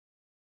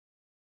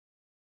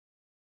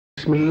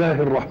بسم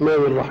الله الرحمن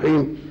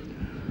الرحيم.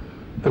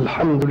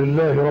 الحمد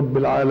لله رب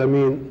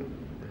العالمين،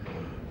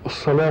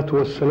 والصلاة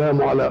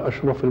والسلام على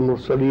أشرف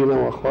المرسلين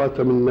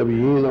وخاتم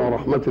النبيين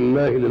ورحمة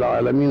الله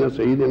للعالمين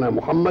سيدنا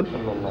محمد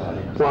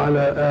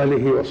وعلى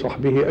آله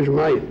وصحبه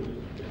أجمعين.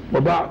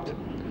 وبعد،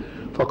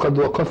 فقد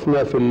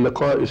وقفنا في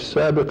اللقاء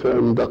السابق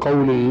عند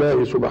قول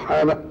الله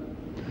سبحانه: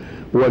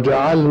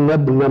 وجعلنا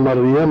ابن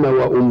مريم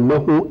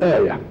وأمه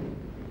آية.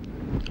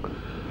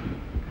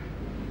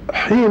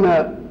 حين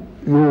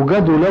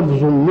يوجد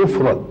لفظ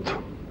مفرد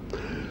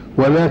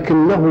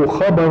ولكنه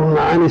خبر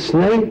عن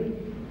اثنين،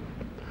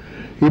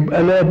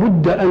 يبقى لا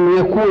بد أن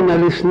يكون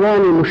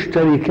الاثنان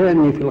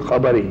مشتركان في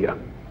الخبرية،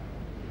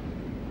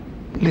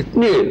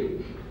 الاثنين.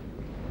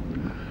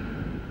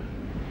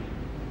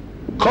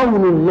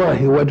 قول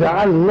الله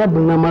وجعلنا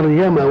ابن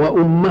مريم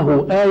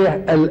وأمه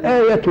آية،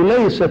 الآية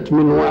ليست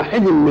من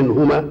واحد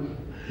منهما،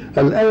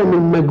 الآية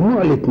من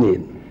مجموع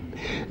الاثنين،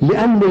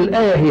 لأن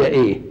الآية هي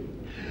إيه؟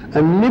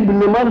 أن ابن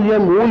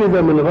مريم ولد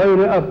من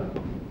غير أب،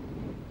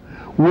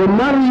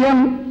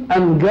 ومريم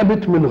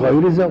أنجبت من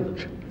غير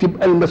زوج.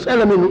 تبقى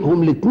المسألة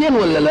منهم الاثنين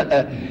ولا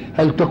لا؟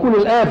 هل تكون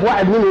الآية في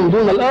واحد منهم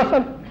دون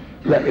الآخر؟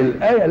 لا،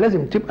 الآية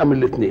لازم تبقى من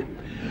الاثنين.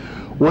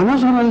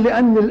 ونظرا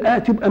لأن الآية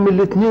تبقى من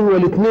الاثنين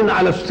والاثنين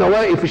على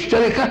السواء في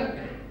الشركة،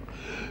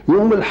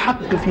 يقوم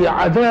الحق في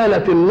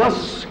عدالة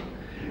النص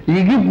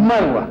يجيب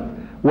مرة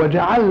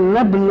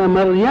وجعلنا ابن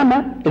مريم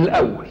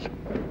الأول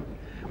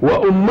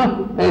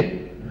وأمه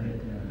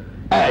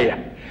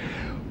آية،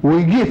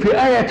 ويجي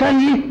في آية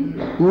تانية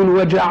يقول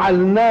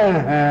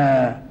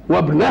وجعلناها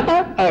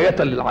وابنها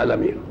آية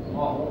للعالمين.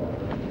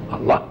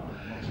 الله،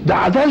 ده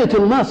عدالة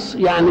النص،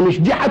 يعني مش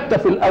دي حتى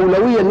في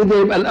الأولوية ان ده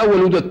يبقى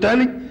الأول وده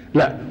الثاني،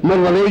 لا،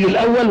 مرة يجي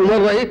الأول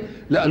ومرة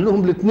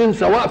لأنهم الاثنين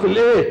سواء في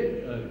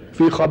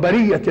في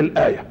خبرية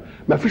الآية،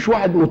 ما فيش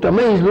واحد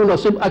متميز له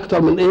نصيب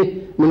أكثر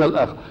من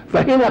الآخر.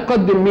 فهنا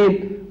قدم مين؟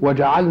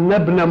 وجعلنا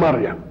ابن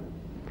مريم،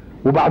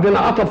 وبعدين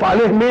عطف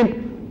عليه مين؟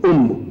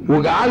 أمه،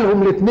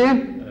 وجعلهم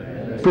الاثنين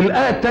في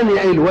الآية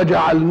الثانية إيه؟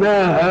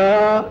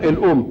 وجعلناها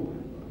الأم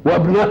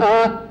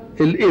وابنها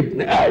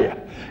الابن آية.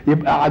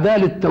 يبقى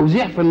عدالة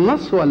توزيع في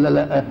النص ولا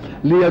لا؟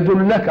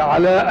 ليدلك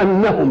على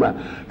أنهما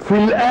في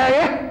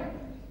الآية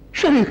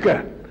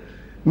شريكان،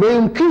 ما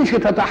يمكنش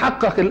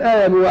تتحقق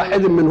الآية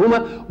بواحد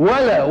منهما،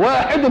 ولا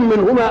واحد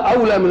منهما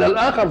أولى من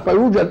الآخر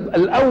فيوجد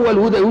الأول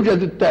وده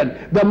يوجد الثاني،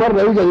 ده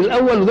مرة يوجد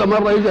الأول وده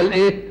مرة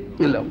يوجد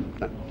الأول.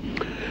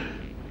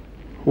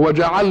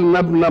 وجعلنا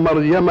ابن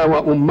مريم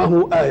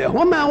وأمه آية.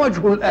 وما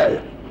وجه الآية؟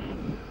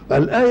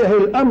 الآية هي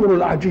الأمر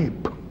العجيب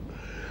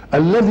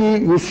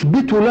الذي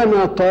يثبت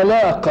لنا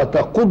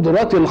طلاقة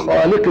قدرة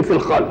الخالق في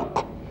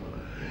الخلق.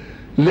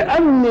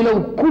 لأن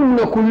لو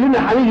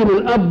كلنا هنيجي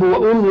من أب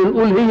وأم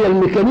نقول هي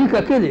الميكانيكا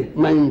كده،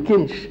 ما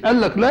يمكنش.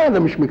 قال لك لا، ده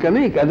مش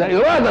ميكانيكا، ده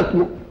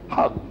إرادة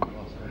حق.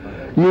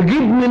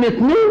 يجيب من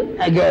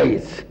اثنين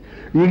جايز،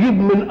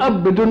 يجيب من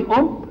أب دون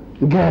أم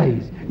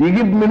جايز،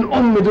 يجيب من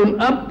أم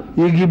دون أب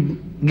يجيب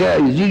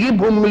جايز،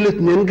 يجيبهم من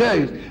الاثنين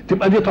جايز.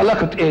 تبقى دي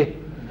طلاقة ايه؟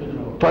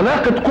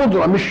 طلاقة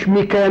قدرة، مش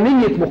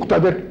ميكانية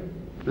مقتدر،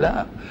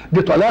 لا،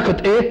 دي طلاقة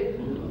ايه؟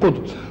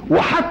 قدرة.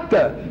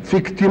 وحتى في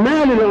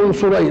اكتمال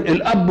العنصرين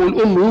الاب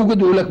والام يوجد،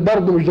 يقول لك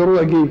برضه مش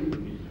ضروري اجيب،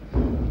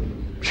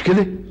 مش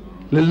كده؟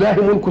 لله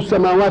ملك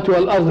السماوات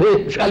والارض،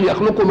 مش قال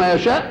يخلق ما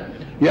يشاء؟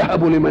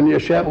 يهب لمن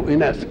يشاء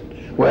اناثا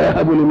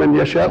ويهب لمن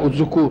يشاء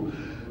الذكور،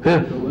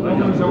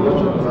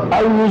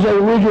 أو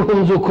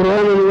يزوجهم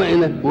ذكرانا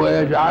وإناثا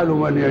ويجعل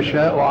من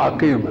يشاء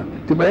عقيما.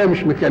 تبقى هي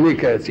مش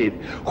ميكانيكا يا سيدي.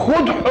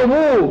 خد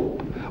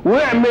حبوب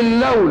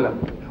واعمل لولب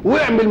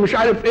واعمل مش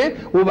عارف ايه،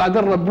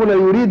 وبعدين ربنا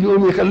يريد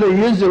يقوم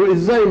يخليه يزرع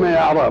ازاي ما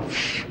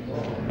يعرفش،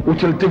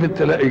 وتلتفت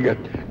تلاقي جت.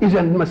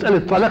 اذا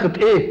مسألة طلاقة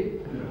ايه؟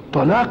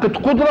 طلاقة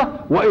قدرة،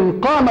 وإن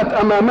قامت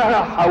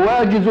أمامها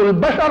حواجز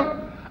البشر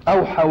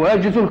أو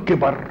حواجز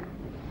الكبر،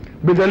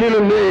 بدليل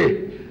ان ايه؟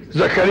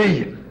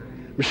 زكريا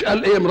مش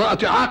قال ايه؟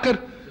 امرأتي عاقر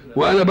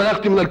وانا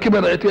بلغت من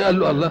الكبر عتي. قال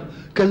له الله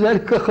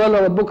كذلك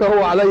قال ربك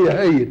هو علي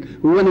هين،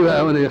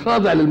 وانا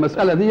خاضع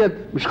للمسألة ديت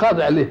مش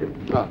خاضع ليه.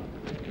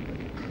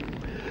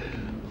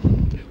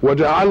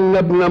 وجعلنا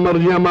ابن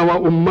مريم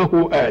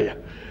وامه آية.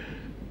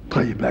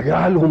 طيب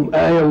اجعلهم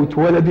آية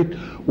واتولدت،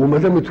 وما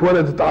دام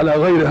اتولدت على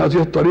غير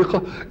هذه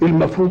الطريقة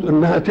المفروض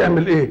انها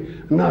تعمل ايه؟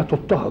 انها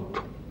تضطهد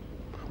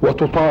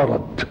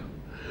وتطارد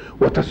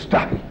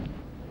وتستحي.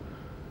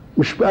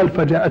 مش بقى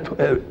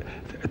فجاءته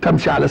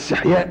تمشي على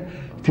استحياء.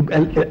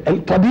 تبقى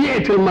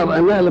طبيعه المراه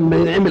انها لما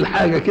ينعمل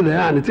حاجه كده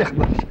يعني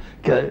تخضع،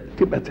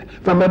 تبقى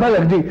فما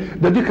بالك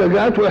دي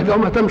جاءته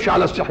احداهما تمشي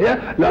على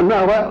استحياء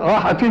لانها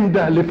راح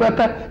تنده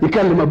لفتى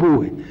يكلم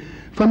ابوه،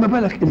 فما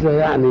بالك اذا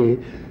يعني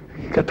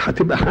كانت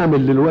هتبقى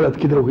حامل للولد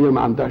كده وهي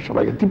ما عندهاش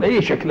راجل، تبقى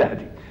ايه شكلها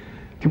دي؟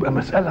 تبقى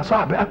مساله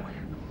صعبه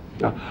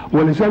قوي.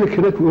 ولذلك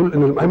هناك يقول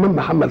ان الامام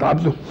محمد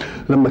عبده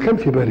لما كان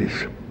في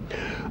باريس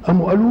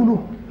قاموا قالوا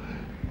له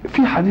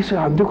في حديث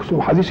عندكم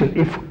اسمه حديث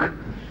الإفك،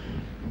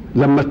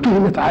 لما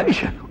اتهمت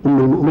عائشة أم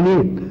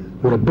المؤمنين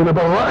وربنا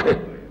برأها،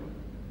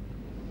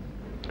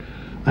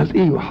 قال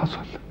ايه وحصل؟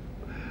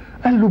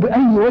 قال له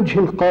بأي وجه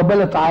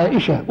قابلت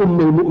عائشة أم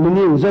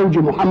المؤمنين زوج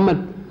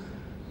محمد،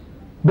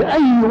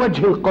 بأي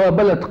وجه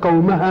قابلت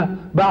قومها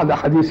بعد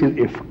حديث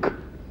الإفك؟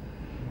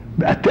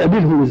 بقت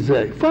تقابلهم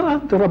ازاي؟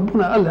 فرد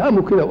ربنا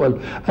ألهمه كده وقال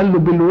له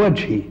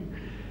بالوجه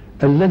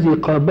الذي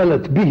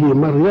قابلت به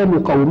مريم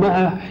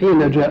قومها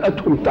حين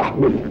جاءتهم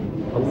تحمل.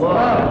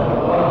 الله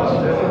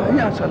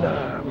يا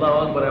سلام،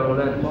 الله اكبر يا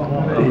مولانا،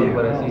 الله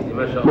اكبر يا سيدي،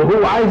 ما شاء الله. ما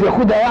هو عايز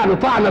ياخدها يعني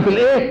طعنه في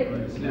الايه؟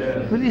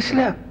 في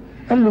الاسلام.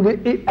 قال له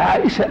إيه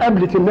عائشه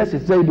قابلت الناس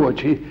ازاي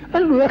بوجهه؟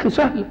 قال له يا اخي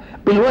سهل،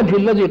 بالوجه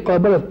الذي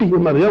قابلت به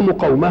مريم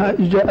قومها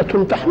اذ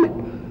جاءتهم تحمل.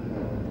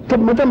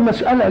 طب ما دام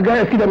مساله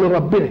جايه كده من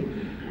ربنا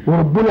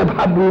وربنا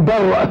بحب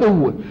يبرأ،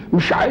 هو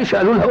مش عائشه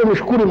قالوا لها قومي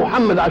اشكري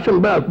محمد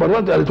عشان بقى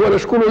اتبرأت، قالت وانا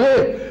اشكره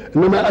ليه؟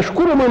 انما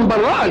اشكره من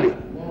برأني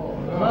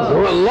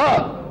هو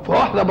الله،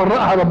 فواحده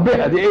برأها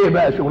ربها، دي ايه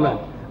بقى شغلانه؟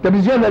 ده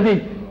بزياده دي.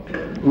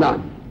 نعم.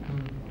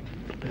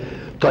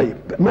 طيب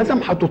ما دام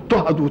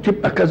هتضطهد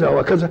وتبقى كذا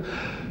وكذا،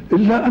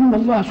 الا ان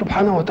الله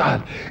سبحانه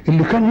وتعالى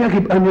اللي كان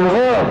يجب ان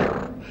يغار،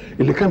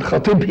 اللي كان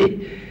خاطبها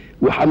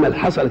وحمل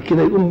حصل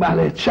كده يقوم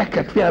بقى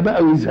يتشكك فيها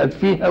بقى ويزهد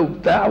فيها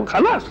وبتاع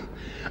وخلاص،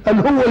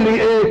 قال هو اللي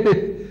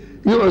ايه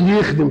يقعد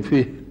يخدم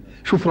فيه.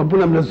 شوف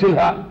ربنا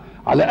منزلها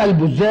على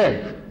قلبه ازاي،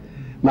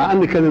 مع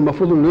ان كان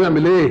المفروض انه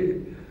يعمل ايه؟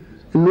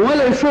 انه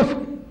ولا يشوفها.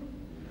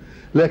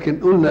 لكن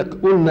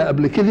قلنا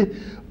قبل كده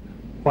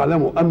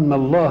واعلموا ان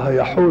الله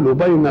يحول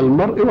بين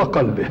المرء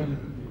وقلبه.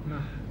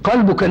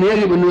 قلبه كان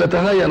يجب انه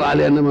يتغير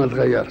عليه، انما ما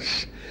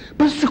يتغيرش.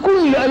 بس كل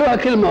اللي قالوها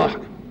كلمه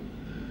واحده،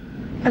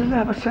 قال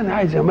لا بس انا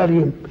عايز يا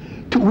مريم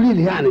تقولي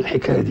لي يعني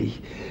الحكايه دي،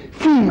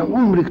 في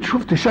عمرك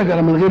شفت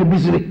شجره من غير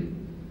بذره؟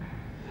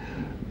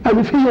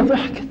 قامت هي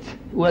ضحكت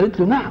وقالت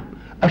له نعم،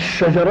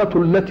 الشجره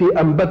التي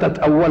انبتت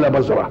اول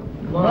بذره.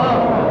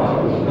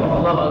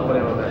 الله اكبر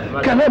يا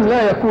مولانا، كلام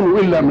لا يكون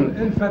الا من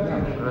الفتح،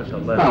 ما شاء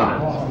الله.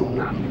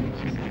 نعم.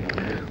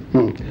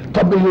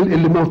 طب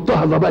اللي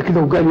مضطهده بقى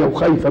كده وجاريه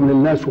وخايفه من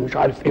الناس ومش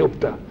عارف ايه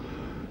وبتاع،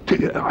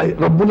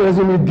 ربنا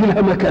لازم يدي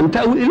لها مكان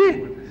تأوي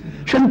اليه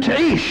عشان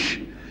تعيش.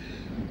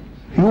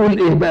 يقول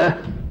ايه بقى؟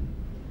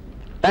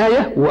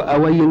 آية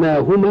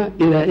وأويناهما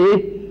إلى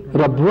ايه؟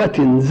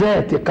 ربوة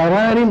ذات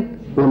قرار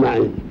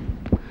ومعين.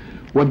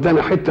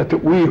 ودانا حتة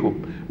تقويهم.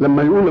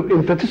 لما يقول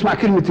انت تسمع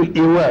كلمة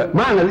الإيواء،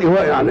 معنى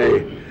الإيواء يعني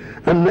ايه؟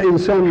 أن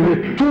إنسان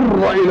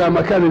مضطر إلى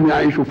مكان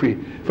يعيش فيه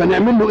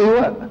فنعمل له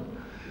إيواء،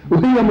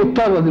 وهي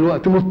مضطرة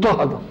دلوقتي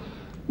مضطهدة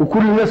وكل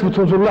الناس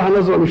بتنظر لها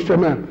نظرة مش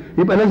تمام،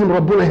 يبقى لازم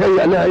ربنا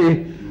يهيئ لها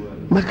ايه؟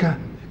 مكان.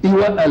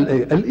 إيواء قال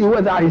ايه؟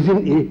 الإيواء ده عايزين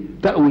ايه؟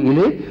 تأوي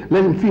إليه،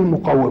 لازم فيه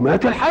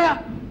مقومات الحياة.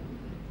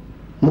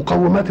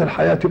 مقومات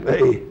الحياة تبقى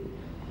ايه؟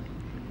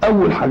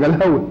 أول حاجة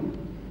الهواء،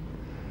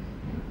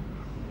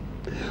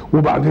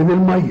 وبعدين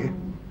المية،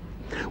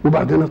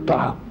 وبعدين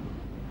الطعام.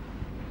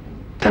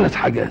 3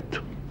 حاجات.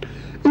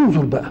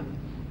 انظر بقى،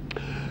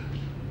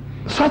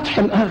 سطح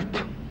الأرض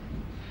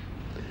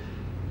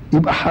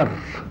يبقى حر،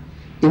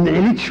 إن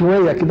عليت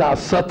شوية كده على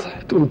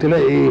السطح تقوم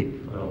تلاقي ايه؟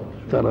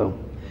 ترى.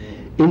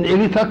 إن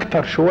عليت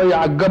أكتر شوية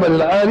على الجبل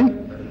العالي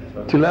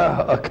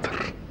تلاقيها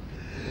أكتر.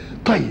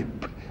 طيب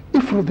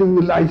افرض ان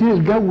اللي عايزين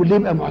الجو اللي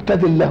يبقى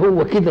معتدل لا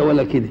هو كده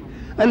ولا كده،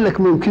 قال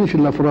لك ما يمكنش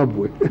الا في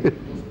ربوه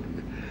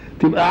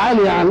تبقى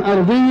عاليه عن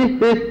ارضيه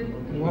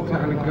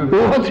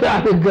وواطيه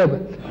عن الجبل،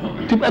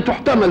 تبقى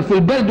تحتمل في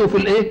البرد وفي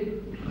الايه؟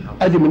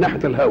 ادي من ناحيه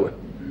الهواء.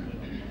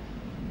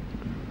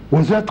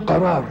 وذات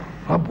قرار،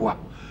 ربوه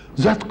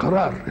ذات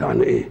قرار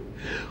يعني ايه؟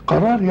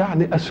 قرار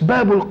يعني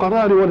اسباب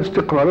القرار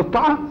والاستقرار.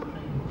 الطعام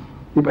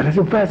يبقى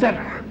لازم فيها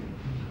زرع،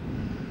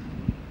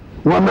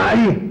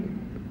 ومعين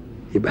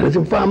يبقى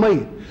لازم فيها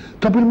ميه.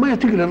 طب الميه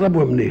تيجي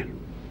للربوه منين؟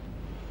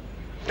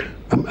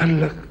 قام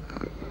قال لك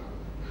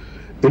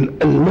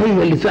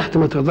الميه اللي تحت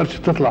ما تقدرش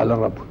تطلع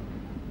للربوه،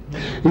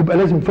 يبقى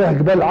لازم فيها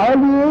جبال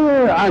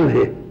عاليه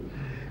عنها.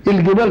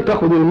 الجبال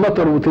تاخد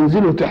المطر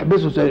وتنزله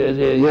وتحبسه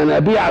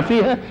ينابيع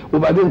فيها،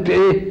 وبعدين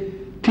ايه؟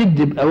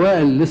 تدي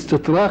باوائل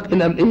الاستطراق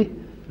الى الايه؟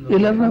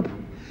 الى الربوه،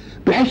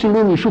 بحيث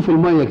انهم يشوفوا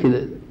الميه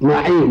كده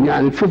معين،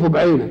 يعني تشوفوا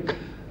بعينك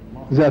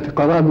ذات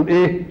قرار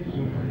ايه؟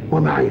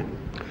 ومعين.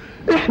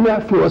 احنا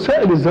في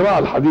وسائل الزراعه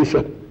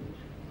الحديثه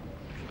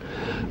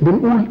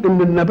بنقول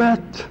ان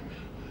النبات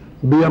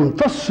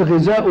بيمتص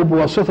غذاؤه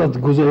بواسطه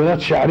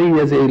جزيئات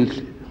شعريه زي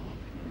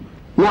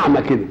ناعمه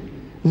كده،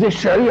 زي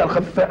الشعريه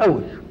الخفيفه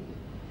قوي.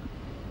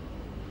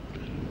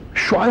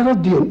 الشعيرات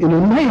دي ان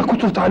الميه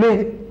كترت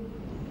عليه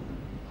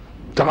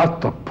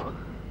تعطب،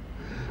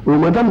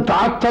 وما دام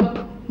تعطب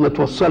ما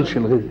توصلش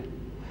الغذاء،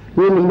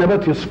 يوم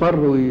النبات يصفر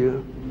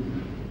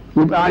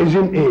ويبقى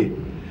عايزين ايه؟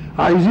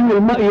 عايزين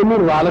الماء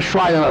يمر على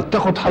الشعيرات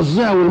تاخد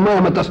حظها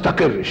والماء ما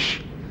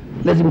تستقرش،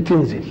 لازم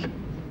تنزل.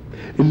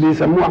 اللي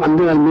يسموها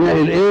عندنا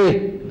المياه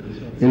الايه؟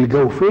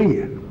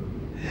 الجوفيه.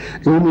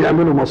 يقوموا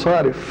يعملوا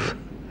مصارف.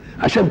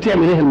 عشان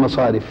تعمل ايه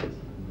المصارف؟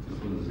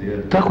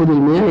 تاخد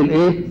المياه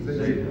الايه؟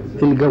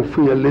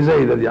 الجوفيه اللي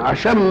زايده دي،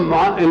 عشان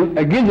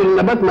اجيد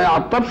النبات ما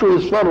يعطبش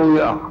ويصفر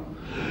ويقع.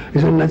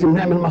 اذا لازم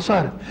نعمل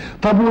مصارف.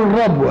 طب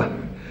والربوه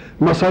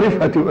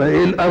مصاريفها تبقى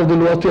ايه؟ الارض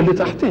الواطيه اللي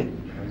تحتها.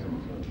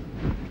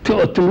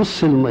 تقعد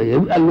تمص الميه،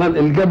 يبقى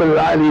الجبل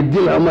العالي يدي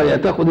لها ميه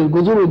تاخد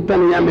الجذور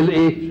والثاني يعمل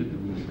ايه؟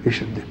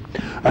 يشدها.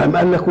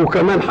 قال لك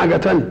وكمان حاجه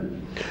ثانيه،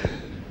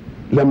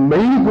 لما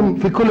يجوا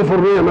في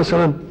كاليفورنيا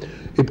مثلا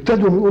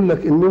ابتدوا يقول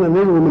لك اننا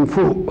نروي من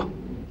فوق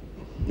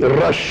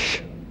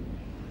الرش،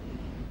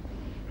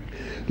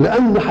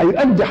 لان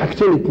هيؤدي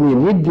حاجتين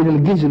اتنين، يدي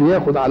للجذر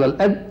ياخد على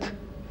القد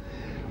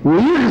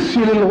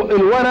ويغسل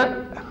الورق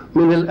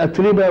من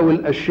الاتربه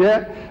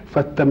والاشياء،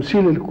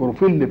 فالتمثيل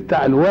الكروفيل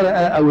بتاع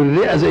الورقه او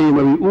الرئه زي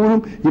ما بيقولوا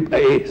يبقى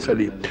ايه؟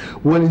 سليم.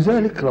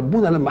 ولذلك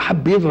ربنا لما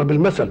حب يضرب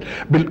المثل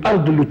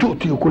بالارض اللي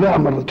تؤتي اكلها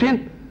مرتين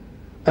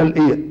قال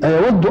ايه؟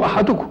 ايود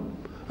احدكم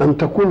ان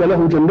تكون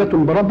له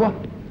جنه بربوه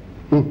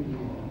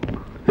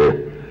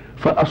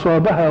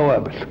فاصابها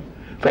وابل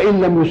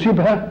فان لم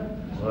يصيبها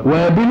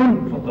وابل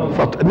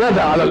نادى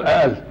على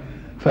الاقل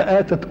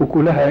فاتت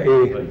اكلها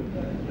ايه؟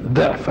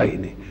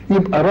 ضعفين.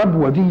 يبقى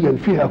ربوه دي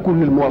فيها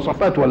كل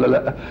المواصفات ولا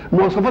لا؟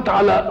 مواصفات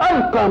على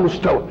ارقى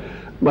مستوى،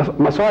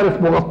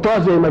 مصارف مغطاه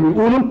زي ما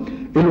بيقولوا،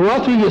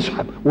 الواطي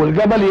يسحب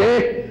والجبل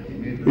ايه؟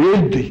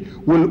 يدي،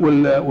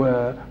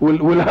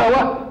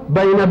 والهواء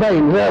بين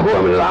لا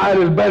هو من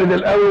العالي البارد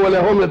القوي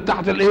ولا هو من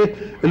تحت الايه؟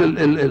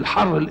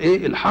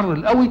 الحر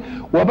القوي.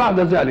 وبعد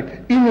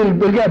ذلك ان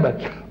الجبل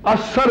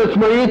اثرت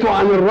ميته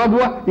عن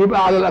الربوه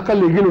يبقى على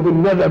الاقل يجي له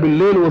بالندى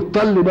بالليل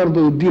والطل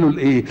برضه يديله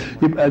الايه؟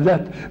 يبقى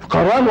ده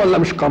قرار ولا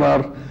مش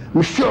قرار؟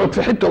 مش تقعد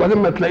في حته وبعدين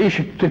ما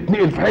تلاقيش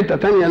تتنقل في حته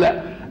ثانيه،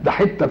 لا ده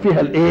حته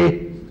فيها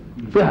الايه؟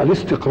 فيها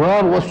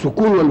الاستقرار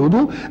والسكون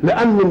والهدوء،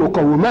 لان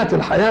مقومات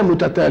الحياه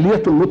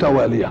متتاليه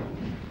متواليه.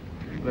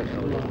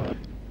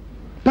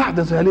 بعد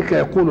ذلك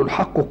يقول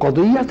الحق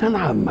قضيه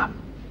عامه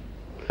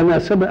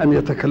ناسب ان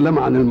يتكلم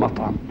عن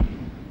المطعم،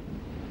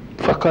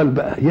 فقال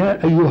بقى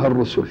يا ايها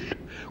الرسل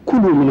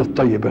كلوا من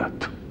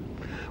الطيبات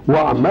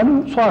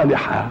واعملوا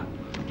صالحا.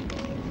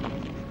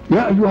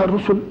 يا ايها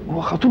الرسل،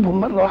 هو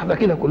خاطبهم مره واحده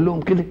كده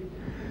كلهم كده؟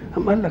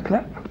 أم قال لك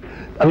لا،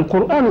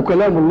 القران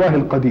كلام الله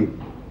القديم،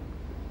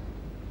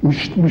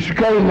 مش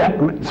جاي لا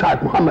ساعه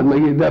محمد ما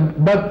جه،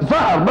 ده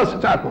ظهر بس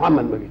ساعه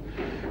محمد ما جه،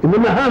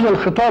 انما هذا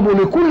الخطاب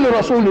لكل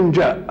رسول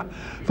جاء،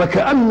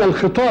 فكأن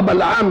الخطاب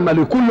العام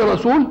لكل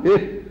رسول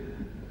ايه؟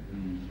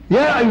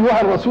 يا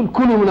ايها الرسول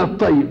كلوا من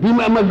الطيب،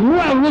 بما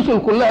مجموع الرسل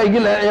كلها يجي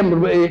لها امر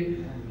بايه؟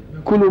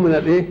 كلوا من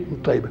الايه؟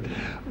 الطيب.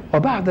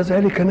 وبعد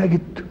ذلك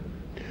نجد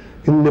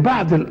ان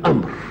بعد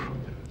الامر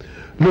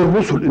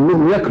للرسل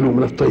انهم ياكلوا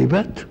من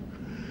الطيبات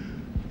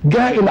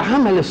جاء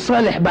العمل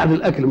الصالح بعد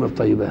الاكل من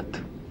الطيبات،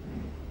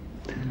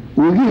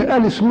 وجيه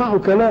قال اسمعوا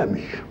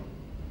كلامي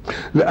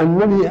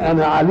لانني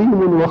انا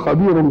عليم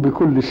وخبير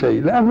بكل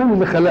شيء، لانني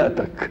اللي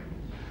خلقتك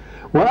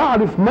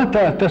واعرف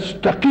متى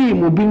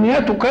تستقيم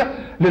بنيتك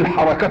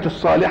للحركات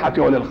الصالحه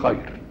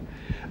وللخير.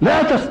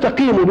 لا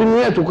تستقيم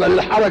بنيتك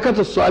للحركات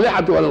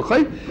الصالحه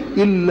وللخير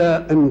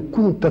الا ان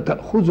كنت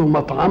تاخذ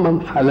مطعما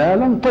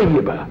حلالا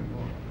طيبا.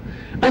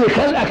 انا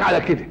خلقك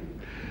على كده،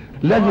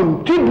 لازم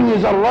تبني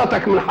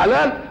ذراتك من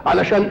حلال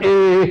علشان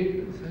ايه؟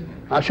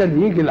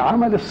 عشان يجي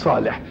العمل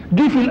الصالح.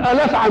 دي في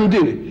الالات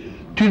عندنا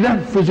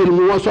تنفذ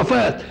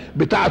المواصفات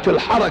بتاعه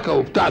الحركه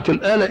وبتاعه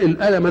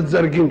الاله ما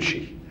تزرجنش.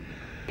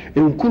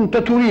 ان كنت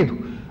تريد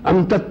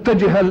ان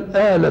تتجه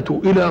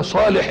الاله الى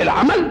صالح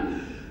العمل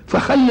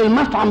فخلي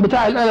المطعم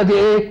بتاع الاله دي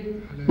ايه؟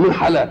 من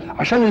حلال،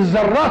 عشان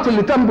الذرات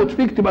اللي تنبت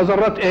فيك تبقى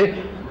ذرات ايه؟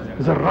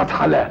 ذرات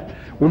حلال.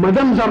 وما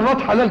دام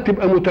ذرات حلال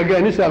تبقى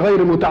متجانسه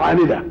غير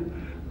متعانده،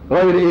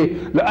 غير ايه؟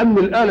 لان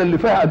الاله اللي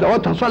فيها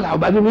ادواتها صالحه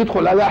وبعدين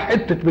يدخل عليها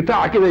حته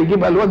بتاعه كده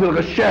يجيبها الواد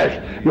الغشاش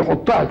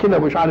يحطها كده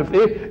مش عارف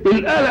ايه،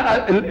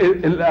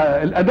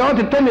 الادوات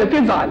الثانيه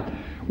تزعل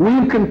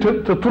ويمكن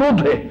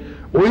تطردها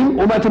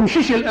وما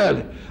تمشيش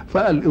الاله.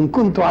 فقال ان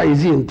كنتوا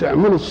عايزين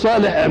تعملوا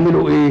الصالح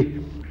اعملوا ايه؟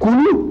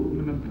 كلوا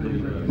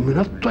من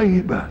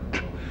الطيبات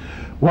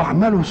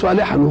واعملوا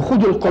صالحا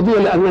وخذوا القضيه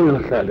لانني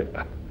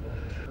الخالق.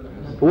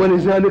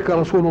 ولذلك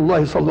رسول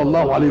الله صلى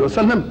الله عليه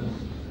وسلم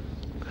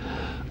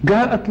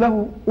جاءت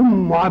له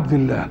ام عبد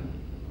الله،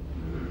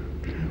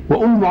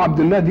 وام عبد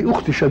الله دي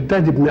اخت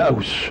شداد بن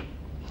اوس،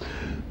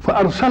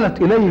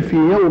 فارسلت اليه في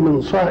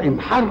يوم صائم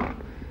حر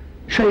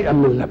شيئا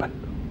من لبن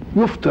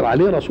يفطر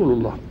عليه رسول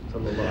الله،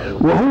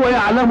 وهو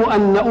يعلم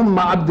ان ام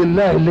عبد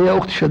الله اللي هي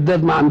اخت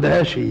شداد ما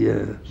عندهاش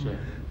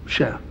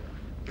شاة،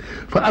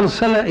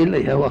 فارسل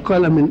اليها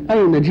وقال من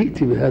اين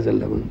جئت بهذا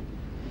اللبن؟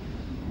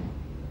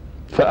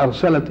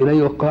 فارسلت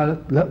اليه وقالت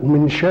لا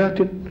من شاة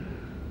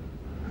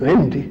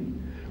عندي،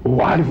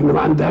 وهو عارف ان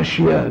ما عندهاش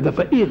شياه، ده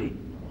فقيري.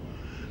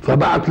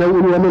 فبعت له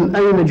ومن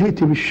اين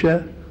جئت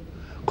بالشاة؟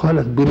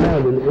 قالت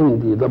بمال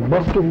عندي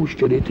دبرته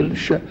واشتريت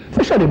الشاة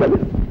فشرب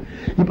منه.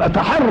 يبقى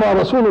تحرى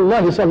رسول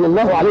الله صلى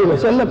الله عليه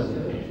وسلم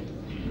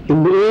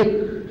انه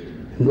ايه؟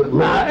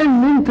 مع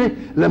ان انت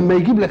لما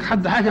يجيب لك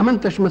حد حاجه ما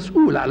انتش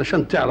مسؤول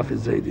علشان تعرف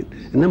ازاي دي،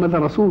 انما ده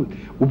رسول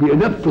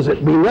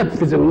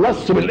وبينفذ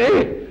النص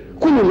بالايه؟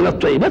 كله من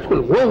الطيبات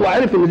كله، وهو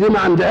عارف ان دي ما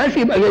عندهاش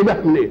يبقى جايبها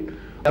منين؟ إيه؟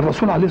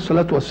 الرسول عليه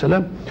الصلاه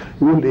والسلام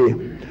يقول ايه؟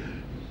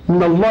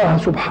 ان الله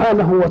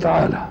سبحانه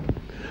وتعالى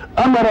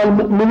امر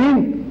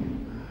المؤمنين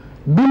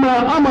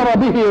بما امر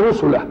به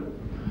رسله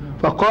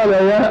فقال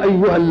يا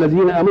أيها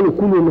الذين آمنوا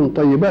كلوا من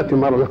طيبات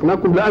ما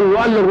رزقناكم، لأنه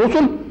قال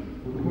للرسل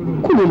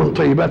كلوا من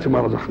طيبات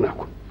ما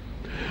رزقناكم.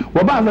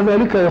 وبعد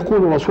ذلك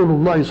يقول رسول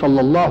الله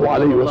صلى الله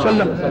عليه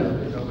وسلم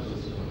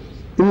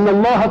إن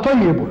الله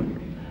طيب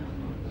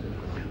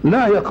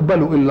لا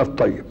يقبل إلا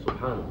الطيب،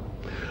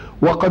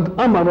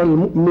 وقد أمر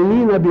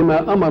المؤمنين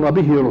بما أمر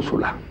به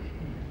رسله،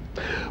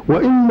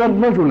 وإن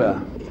الرجل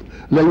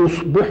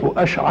ليصبح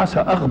أشعث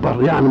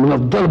أغبر، يعني من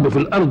الضرب في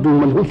الأرض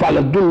وملهوف على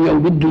الدنيا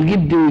وبده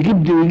يجيب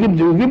ويجيب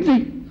ويجيب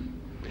ويجيب،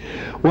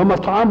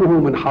 ومطعمه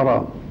من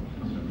حرام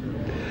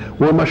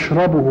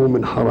ومشربه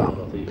من حرام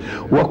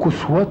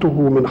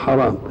وكسوته من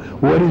حرام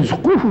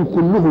ورزقه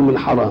كله من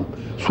حرام،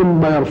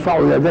 ثم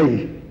يرفع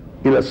يديه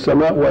إلى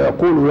السماء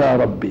ويقول يا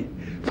ربي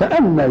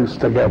فأنى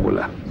يستجاب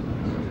له.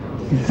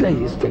 ازاي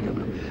يستجاب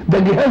له؟ ده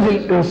جهاز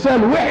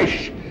الإرسال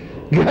وحش،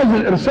 جهاز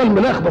الإرسال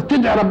ملخبط،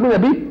 تدعي ربنا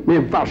بيه ما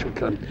ينفعش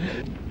الكلام.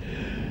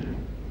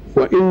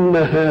 وإن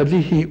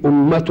هذه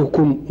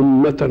أمتكم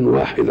أمة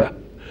واحدة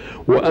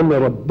وأنا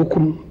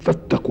ربكم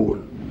فاتقون.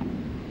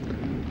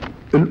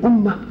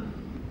 الأمة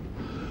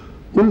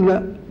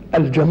قلنا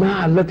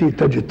الجماعة التي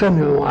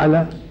تجتمع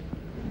على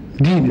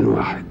دين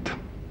واحد،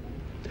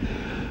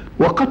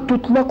 وقد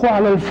تطلق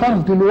على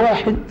الفرد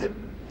الواحد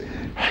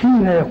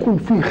حين يكون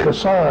فيه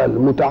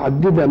خصال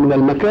متعددة من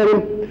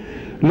المكارم،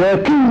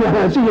 لكن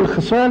هذه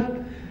الخصال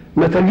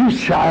ما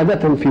تجيش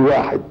عادة في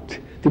واحد،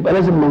 تبقى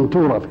لازم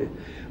منطورة فيه،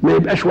 ما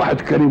يبقاش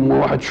واحد كريم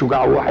وواحد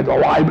شجاع وواحد، او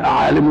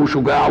يبقى عالم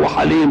وشجاع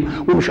وحليم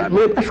ومش، ما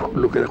يبقاش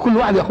كله كده، كل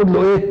واحد ياخد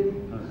له ايه؟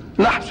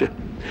 لحظة.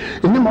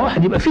 انما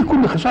واحد يبقى فيه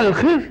كل خصال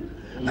الخير،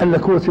 قال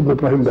لك هو سيدنا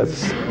ابراهيم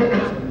بس.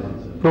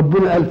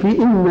 ربنا قال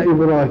فيه ان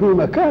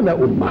ابراهيم كان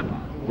امه،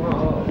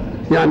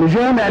 يعني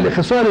جامع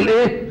لخصال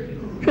الايه؟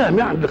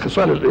 جامع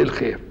لخصال الايه؟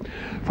 الخير.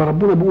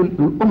 فربنا بيقول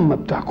الامه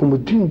بتاعكم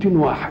الدين دين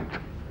واحد،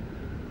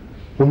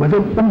 وما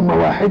دام امه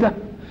واحده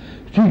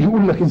تيجي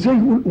يقول لك ازاي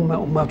يقول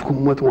امتكم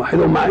امه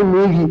واحده، ومع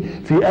انه يجي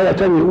في ايه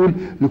ثانيه يقول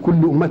لكل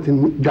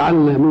امه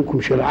جعلنا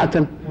منكم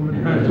شرعه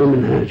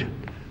ومنهاجا.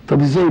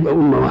 طب ازاي يبقى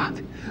امه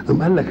واحده؟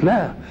 أم قال لك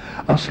لا،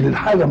 اصل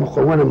الحاجه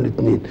مكونه من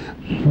اثنين،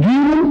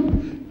 دين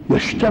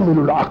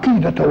يشتمل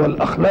العقيده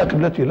والاخلاق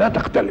التي لا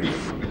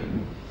تختلف،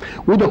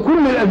 وده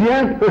كل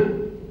الاديان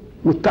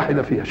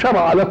متحده فيها.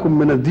 شرع لكم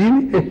من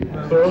الدين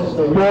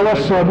ما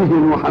وصى به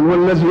نوحا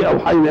والذي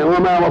اوحينا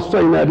وما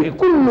وصينا به،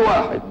 كل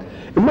واحد.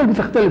 امال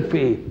بتختلف في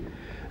ايه؟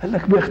 قال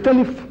لك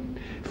بيختلف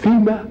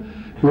فيما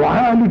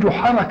يعالج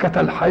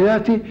حركه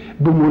الحياه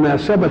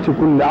بمناسبه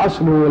كل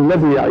عصر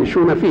والذي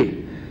يعيشون فيه.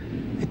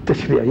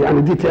 التشريع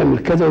يعني دي تعمل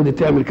كذا ودي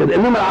تعمل كذا،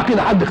 انما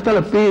العقيده حد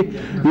اختلف فيه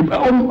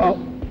يبقى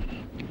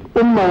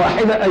امه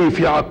واحده، اي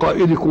في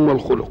عقائدكم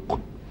والخلق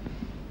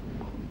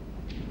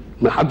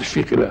ما حدش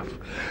فيه خلاف،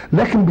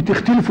 لكن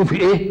بتختلفوا في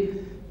ايه؟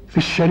 في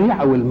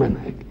الشريعه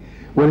والمنهج.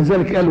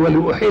 ولذلك قال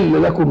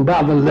ولأحل لكم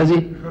بعض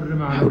الذي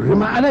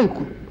حرم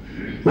عليكم.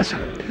 مثلا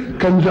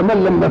كان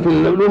زمان لما في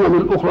الامم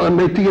الاخرى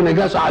لما تيجي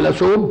نجاسه على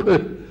ثوب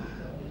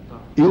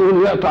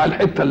يقول يقطع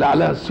الحته اللي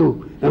عليها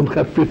الثوب،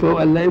 مخففه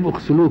وقال لا يبقوا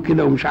اغسلوه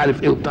كده ومش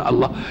عارف ايه وبتاع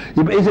الله.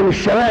 يبقى اذا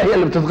الشريعه هي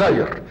اللي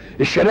بتتغير،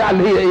 الشريعه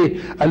اللي هي ايه؟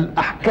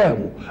 الاحكام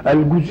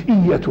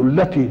الجزئيه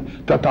التي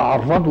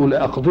تتعرض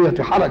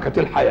لاقضيه حركه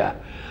الحياه.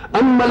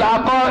 اما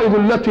العقائد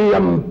التي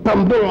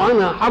تنبع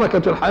عنها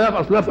حركه الحياه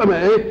اصلا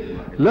فما ايه؟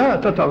 لا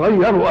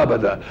تتغير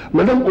ابدا.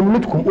 ما دام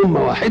امتكم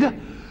امه واحده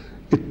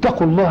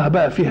اتقوا الله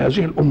بقى في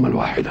هذه الامه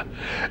الواحده،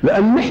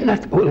 لان احنا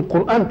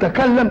القران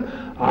تكلم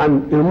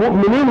عن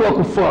المؤمنين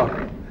وكفار.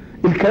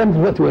 الكلام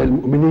دلوقتي هو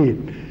المؤمنين،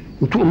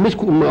 انتوا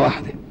امتكم امه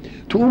واحده،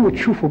 تقوموا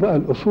تشوفوا بقى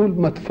الاصول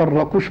ما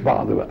تفرقوش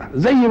بعض بقى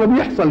زي ما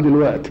بيحصل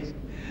دلوقتي.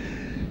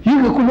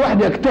 يجي كل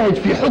واحد يجتهد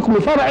في حكم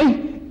فرعي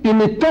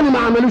ان التاني ما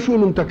عملوش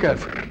يقولوا انت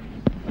كافر.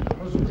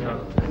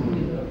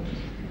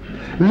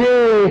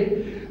 ليه؟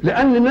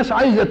 لان الناس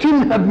عايزه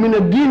تنهب من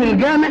الدين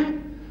الجامع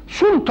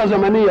سلطه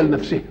زمنيه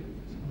لنفسها.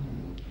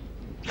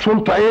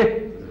 سلطه ايه؟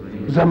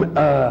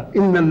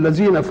 ان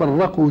الذين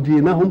فرقوا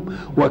دينهم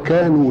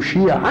وكانوا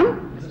شيعا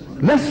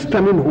لست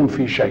منهم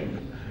في شيء.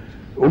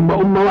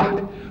 امه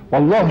واحده.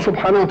 والله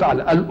سبحانه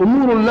وتعالى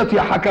الامور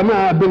التي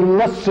حكمها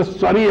بالنص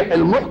الصريح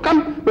المحكم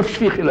ما فيش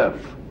فيه خلاف.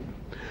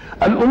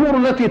 الامور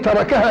التي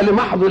تركها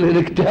لمحض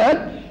الاجتهاد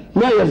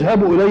ما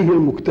يذهب اليه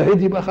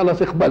المجتهد يبقى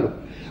خلاص اقبله.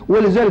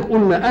 ولذلك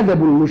قلنا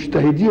ادب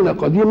المجتهدين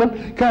قديما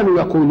كانوا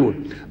يقولون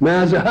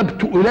ما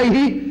ذهبت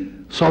اليه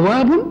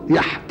صواب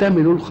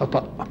يحتمل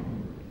الخطأ،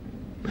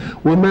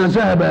 وما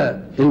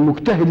ذهب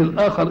المجتهد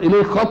الاخر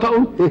اليه خطأ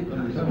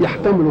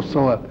يحتمل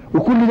الصواب.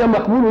 وكل ده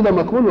مقبول وده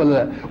مقبول ولا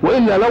لا؟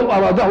 والا لو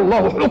اراده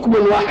الله حكما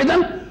واحدا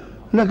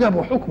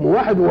لجابوا حكم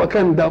واحد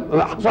وكان ده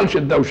ما حصلش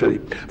الدوشه دي.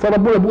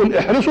 فربنا بيقول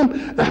احرصوا.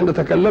 احنا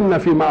تكلمنا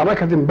في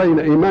معركه بين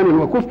ايمان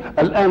وكفر،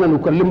 الان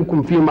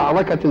نكلمكم في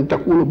معركه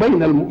تكون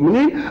بين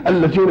المؤمنين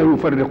الذين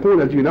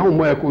يفرقون دينهم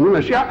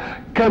ويكونون شيعا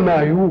كما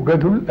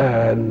يوجد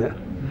الان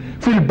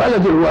في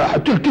البلد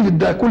الواحد. تلتفت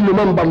ده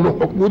كل منبر له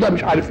حكم وده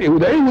مش عارف ايه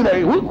وده ايه وده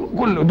ايه،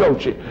 كل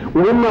دوشه،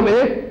 وهم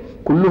ايه؟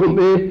 كلهم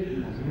ايه؟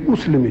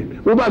 مسلمين.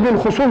 وبعدين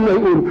خصومنا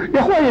يقولوا يا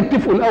اخويا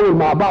يتفقوا الاول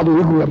مع بعض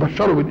ويجوا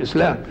يبشروا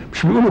بالاسلام،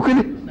 مش بيقولوا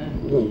كده؟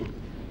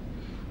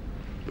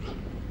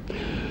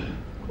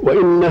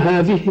 وإن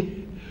هذه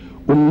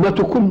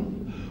أمتكم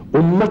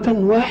أمة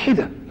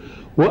واحدة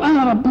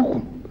وأنا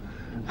ربكم.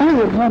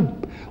 أنا الرب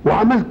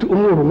وعملت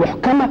أمور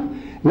محكمة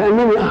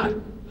لأنني أعلم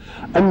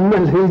أن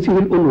هذه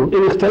الأمور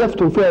إن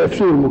اختلفتم فيها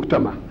يفسد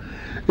المجتمع،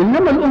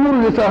 إنما الأمور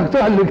اللي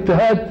تركتها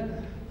الاجتهاد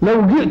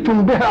لو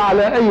جئتم بها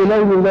على أي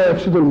لون لا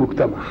يفسد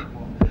المجتمع.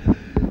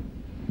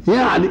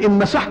 يعني إن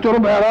مسحت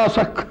ربع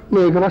راسك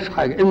ما يجراش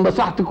حاجة، إن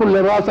مسحت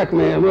كل راسك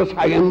ما يجراش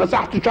حاجة، إن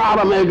مسحت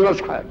شعرة ما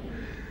يجراش حاجة.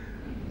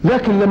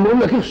 لكن لما أقول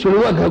لك اغسل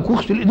وجهك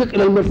واغسل إيديك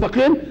إلى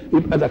المرفقين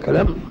يبقى ده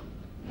كلام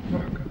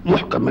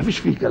محكم ما فيش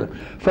فيه كلام.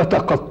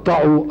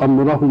 فتقطعوا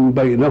أمرهم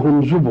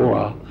بينهم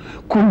زبرا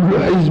كل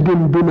حزب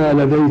بما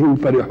لديهم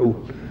فرحون.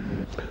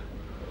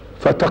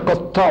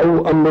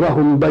 فتقطعوا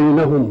أمرهم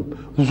بينهم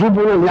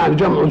زبرا يعني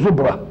جمع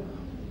زبرة،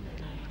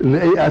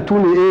 اللي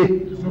آتوني إيه؟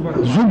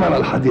 زبر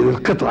الحديد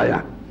القطعة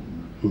يعني.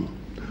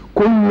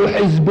 كل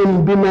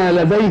حزب بما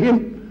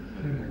لديهم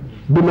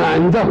بما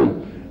عندهم،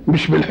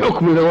 مش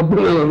بالحكم اللي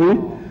ربنا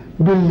يرضيه،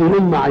 باللي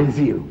هم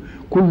عايزينه.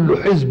 كل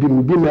حزب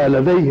بما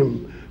لديهم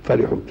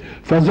فرحون.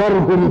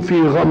 فذرهم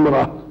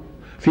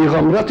في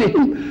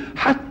غمرتهم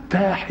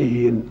حتى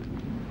حين.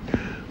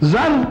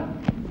 ذر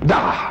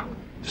دع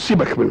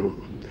سيبك منهم.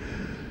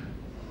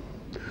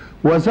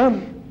 وذر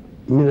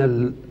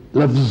من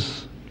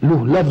اللفظ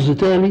له لفظ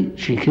تاني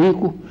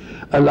شيكريكو،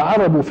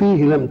 العرب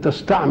فيه لم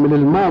تستعمل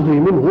الماضي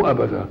منه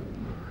أبدا.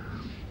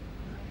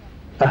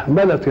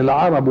 أهملت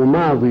العرب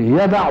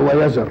ماضي يدع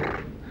ويذر،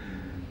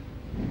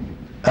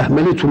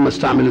 أهملتهم ما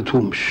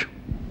استعملتهمش.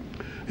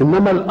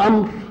 إنما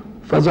الأمر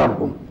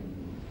فذرهم،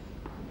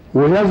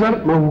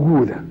 ويذر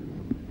موجودة،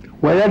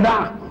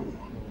 ويدع.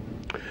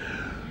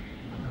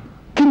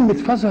 كلمة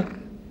فذر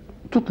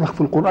تطلق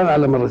في القرآن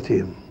على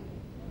مرتين: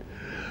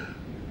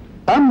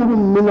 أمر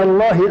من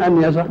الله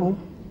أن يذرهم،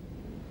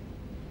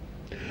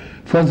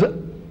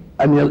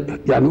 يعني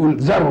يقول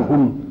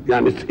ذرهم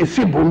يعني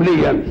سيبهم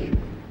لي يعني.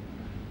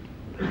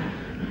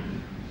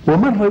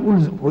 ومرة يقول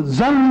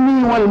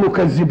ذرني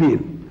والمكذبين،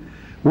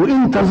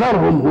 وإن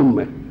تذرهم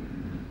هم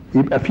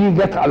يبقى في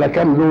جت على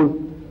كام لون؟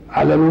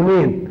 على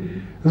لونين.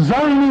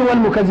 ذرني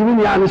والمكذبين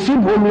يعني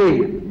سيبهم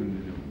لي،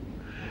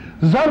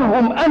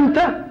 ذرهم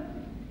أنت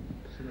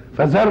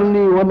فذرني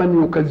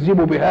ومن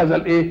يكذب بهذا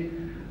الإيه؟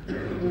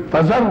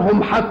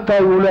 فذرهم حتى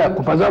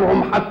يلاقوا،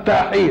 فذرهم حتى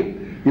حين.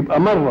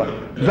 يبقى مرة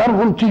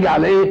ذرهم تيجي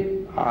على إيه؟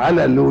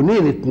 على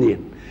لونين اتنين.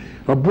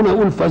 ربنا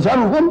يقول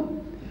فذرهم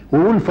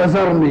ويقول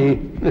فذرني.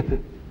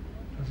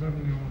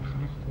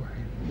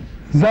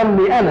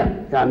 ذرني أنا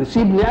يعني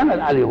سيبني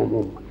أنا عليهم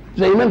هم.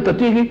 زي ما انت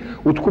تيجي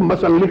وتكون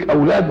مثلا ليك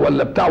اولاد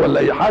ولا بتاع ولا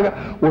اي حاجه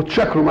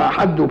وتشكروا مع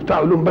حد وبتاع،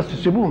 يقول لهم بس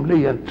سيبوهم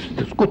ليا،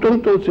 تسكتوا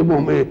انتوا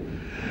وتسيبوهم ايه.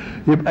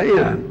 يبقى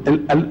ايه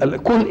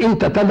كن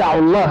انت تدع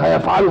الله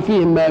يفعل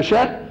فيهم ما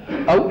يشاء،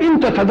 او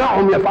انت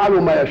تدعهم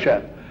يفعلوا ما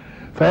يشاء.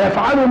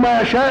 فيفعلوا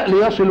ما يشاء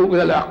ليصلوا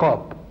الى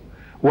العقاب،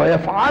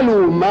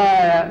 ويفعلوا ما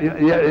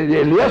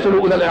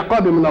ليصلوا الى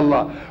العقاب من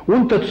الله،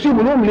 وانت تسيب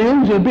لهم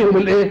لينزل بهم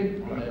الايه؟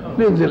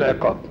 لينزل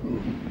العقاب.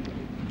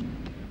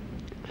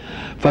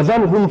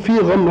 فذرهم في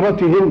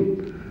غمرتهم.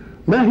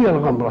 ما هي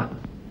الغمرة؟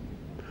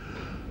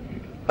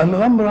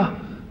 الغمرة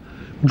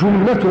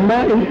جملة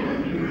ماء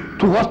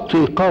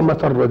تغطي قامة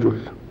الرجل،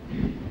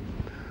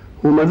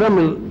 وما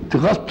دام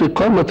تغطي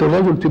قامة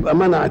الرجل تبقى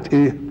منعت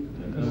ايه؟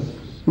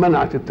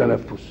 منعت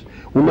التنفس،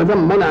 وما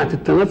دام منعت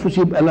التنفس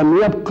يبقى لم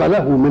يبق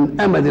له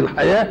من امد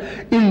الحياة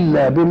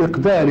الا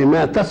بمقدار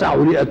ما تسع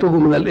رئته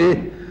من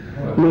الايه؟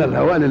 من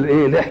الهواء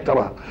للايه؟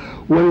 الاحتراق.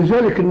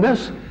 ولذلك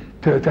الناس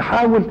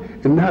تحاول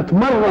انها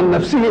تمرن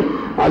نفسها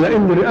على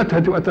ان رئتها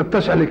تبقى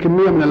تتسع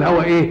لكميه من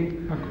الهواء ايه؟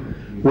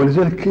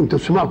 ولذلك انتوا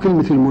تسمعوا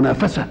كلمه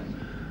المنافسه،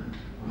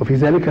 وفي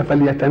ذلك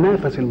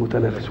فليتنافس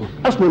المتنافسون.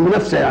 اصل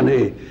المنافسه يعني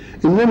ايه؟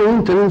 اننا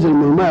وانت ننزل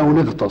من الماء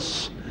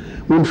ونغطس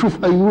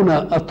ونشوف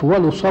اينا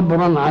اطول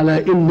صبرا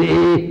على ان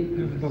ايه؟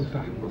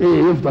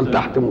 يفضل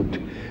تحت مده،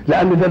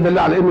 لان ده دل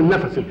على ان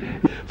النفس.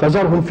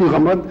 فذرهم في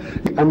غمرة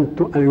أن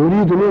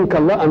يريد منك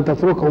الله أن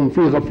تتركهم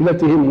في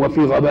غفلتهم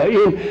وفي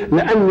غبائهم،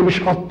 لأن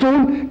مش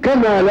هتطول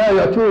كما لا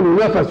يطول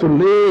نفس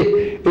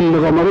الايه؟ اللي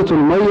غمرته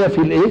المية في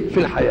الايه؟ في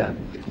الحياة.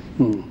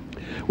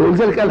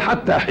 ولذلك قال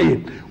حتى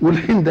حين،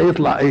 والحين ده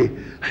يطلع ايه؟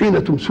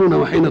 حين تمسون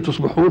وحين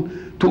تصبحون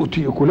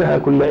تؤتي أكلها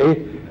كل ايه؟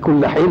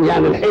 كل حين.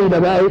 يعني الحين ده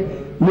بقى ايه؟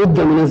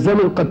 مدة من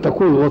الزمن قد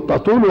تكون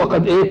تطول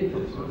وقد ايه؟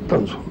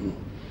 تنظر.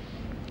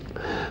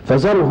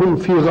 فذرهم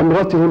في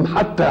غمرتهم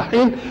حتى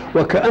حين.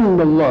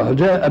 وكأن الله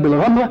جاء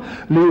بالغمرة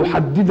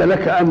ليحدد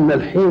لك أن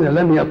الحين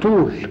لن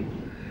يطول.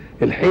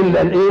 الحين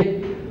لن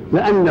ايه؟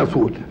 لن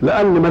يطول،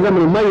 لأن ما دام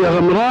المية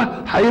غمراه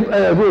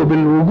هيبقى يذوب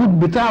الوجود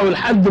بتاعه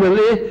لحد ما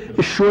الايه؟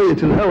 الشوية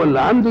الهواء اللي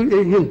عنده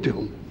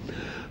ينتهوا.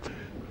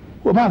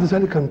 وبعد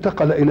ذلك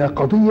انتقل إلى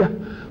قضية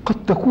قد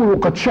تكون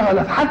قد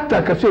شغلت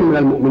حتى كثير من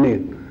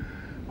المؤمنين.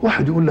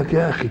 واحد يقول لك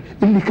يا اخي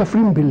اللي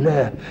كافرين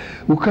بالله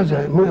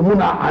وكذا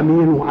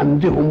منعمين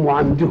وعندهم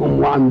وعندهم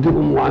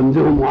وعندهم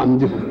وعندهم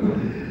وعندهم،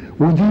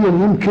 ودي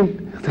يمكن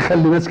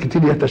تخلي ناس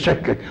كتير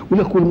يتشكك، يقول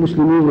لك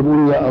والمسلمين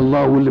بيقولوا يا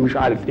الله واللي مش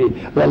عارف ايه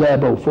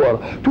غلابه وفقراء.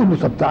 تقول له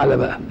طب تعالى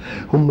بقى،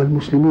 هم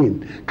المسلمين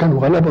كانوا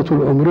غلابه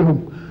طول عمرهم؟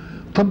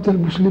 طب ده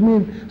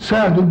المسلمين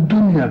ساعدوا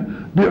الدنيا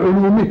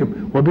بعلومهم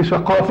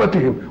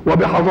وبثقافتهم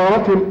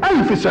وبحضارتهم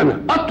 1000 سنه،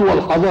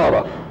 اطول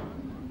حضاره.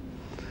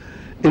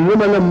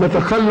 انما لما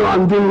تخلوا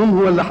عن دينهم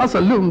هو اللي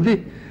حصل لهم دي.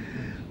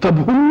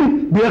 طب هم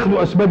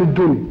بياخدوا اسباب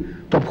الدنيا،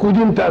 طب خد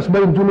انت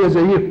اسباب الدنيا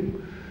زيهم.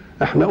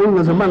 احنا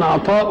قلنا زمان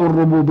عطاء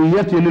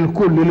الربوبيه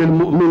للكل،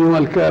 للمؤمن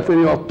والكافر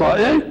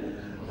والطائع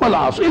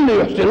والعاصي، اللي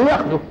يحسن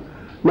ياخده.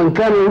 من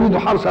كان يريد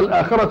حرث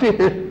الاخره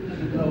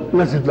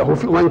نزد له،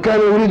 ومن كان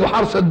يريد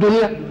حرث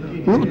الدنيا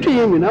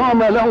نؤتيه منها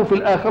وما له في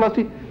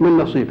الآخرة من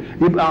نصيب.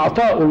 يبقى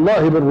عطاء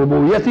الله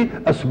بالربوبية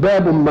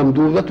أسباب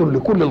ممدودة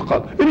لكل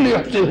الخلق، اللي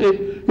يحسن ايه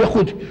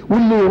ياخد،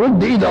 واللي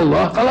يرد ايد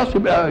الله خلاص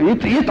يبقى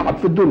يتعب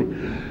في الدنيا.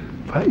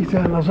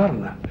 فإذا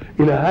نظرنا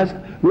إلى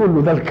هذا نقول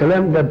له ده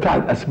الكلام ده بتاع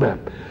الأسباب،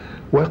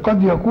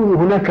 وقد يكون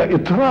هناك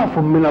إتراف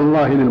من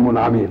الله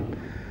للمنعمين،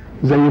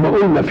 زي ما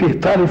قلنا فيه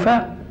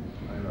طرفة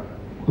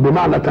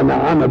بمعنى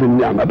تنعم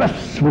بالنعمة،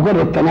 بس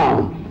مجرد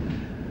تنعم،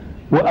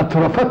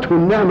 وأترفته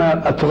النعمة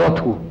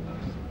أطغته،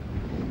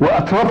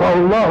 وأترفه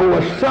الله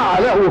وسع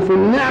له في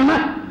النعمة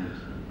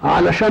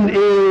علشان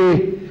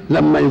إيه؟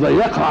 لما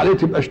يضيقها عليه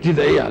تبقى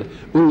شديدة. إيه يعني؟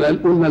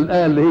 قلنا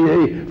الآية اللي هي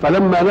إيه؟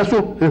 فلما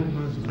نسوا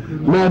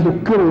ما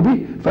ذكروا به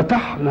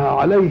فتحنا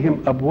عليهم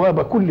أبواب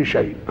كل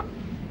شيء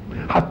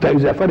حتى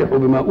إذا فرحوا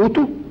بما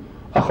أوتوا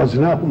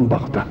أخذناهم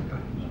بغتة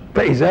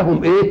فإذا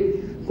هم إيه؟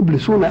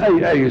 مبلسون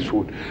أي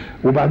آيسون.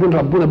 وبعدين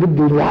ربنا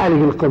بده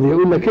يعالج القضية،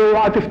 يقول لك إيه؟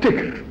 اوعى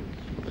تفتكر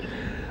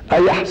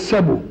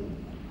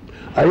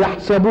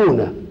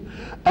أيحسبون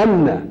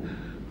أن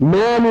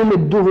ما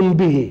نمدهم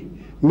به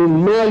من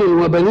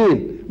مال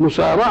وبنين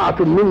مسارعة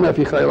منا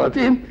في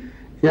خيراتهم،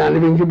 يعني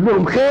بنجيب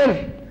لهم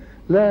خير؟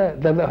 لا،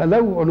 ده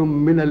نوع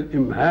من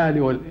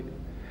الإمهال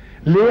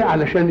ليه؟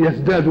 علشان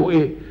يزدادوا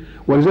إيه؟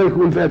 ولذلك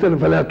يقول في آية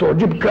فلا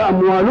تعجبك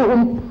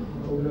أموالهم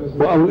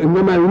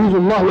إنما يريد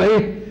الله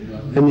إيه؟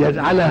 أن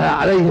يجعلها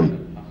عليهم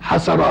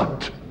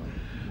حسرات.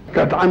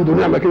 كانت عنده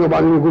نعمه كده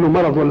وبعدين يقول له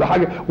مرض ولا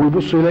حاجه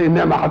ويبص يلاقي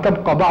النعمه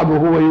هتبقى بعده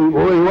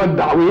وهو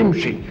يودع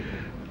ويمشي.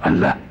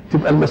 قال لا،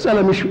 تبقى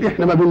المساله مش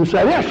احنا ما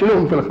بنسارعش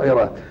لهم في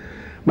الخيرات.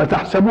 ما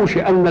تحسبوش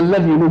ان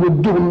الذي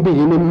نمدهم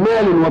به من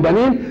مال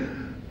وبنين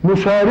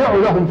نسارع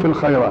لهم في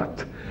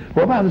الخيرات.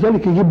 وبعد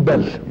ذلك يجيب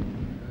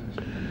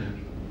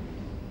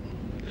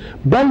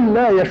بل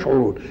لا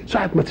يشعرون.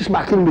 ساعه ما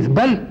تسمع كلمه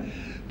بل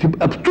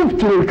تبقى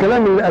بتبطل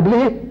الكلام اللي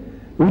قبله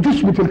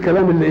وتثبت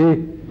الكلام اللي ايه؟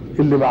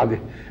 اللي بعده.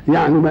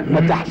 يعني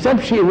ما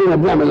تحسبش اننا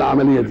بنعمل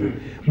العمليه دي،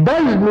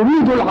 بل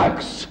نريد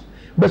العكس،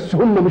 بس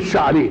هم مش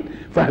شاعرين،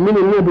 فاهمين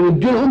اننا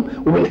بنديلهم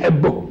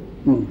وبنحبهم.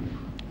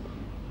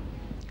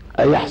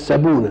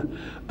 أيحسبون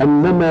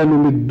أنما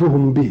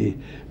نمدهم به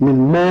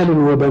من مال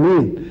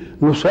وبنين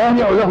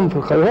نسارع لهم في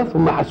الخيرات،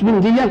 هم حاسبين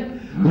ديا؟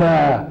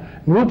 لا،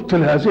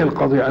 نبطل هذه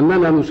القضية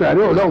أننا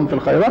نسارع لهم في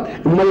الخيرات.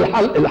 أما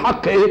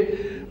الحق إيه؟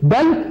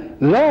 بل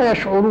لا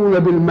يشعرون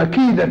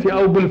بالمكيدة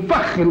أو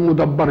بالفخ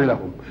المدبر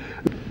لهم.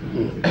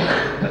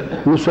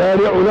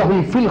 نسارع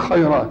لهم في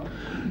الخيرات.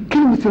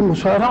 كلمة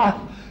المسارعة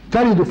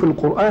ترد في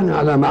القرآن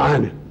على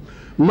معاني،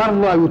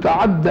 مرة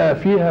يتعدى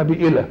فيها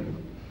بإلى،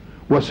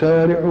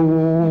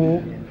 وسارعوا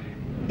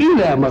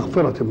إلى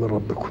مغفرة من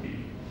ربكم،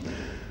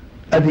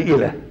 أدي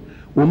إلى،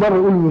 ومرة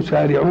يقول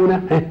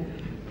يسارعون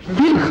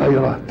في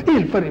الخيرات. إيه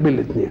الفرق بين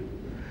الاثنين؟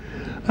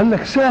 قال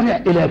لك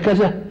سارع إلى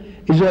كذا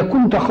إذا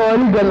كنت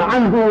خارجا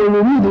عنه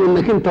ونريد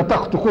أنك أنت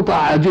تخطو خطى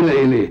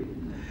عاجلة إليه،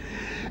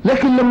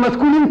 لكن لما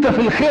تكون أنت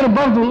في الخير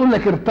برضه نقول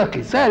لك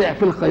ارتقي، سارع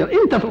في الخير،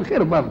 أنت في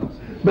الخير برضه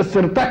بس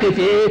ارتقي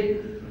في إيه؟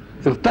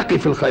 ارتقي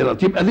في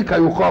الخيرات. يبقى ذيك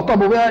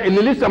يخاطب بها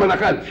اللي لسه ما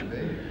دخلش،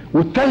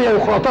 والتانية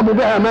يخاطب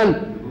بها من؟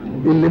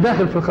 اللي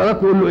داخل في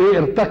الخيرات، نقول له إيه؟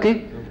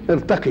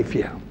 ارتقي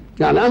فيها،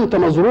 يعني أنت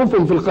مظروف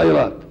في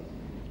الخيرات.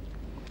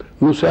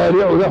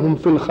 نسارع لهم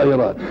في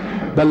الخيرات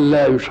بل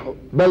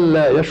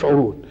لا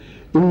يشعرون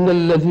إن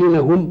الذين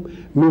هم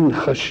من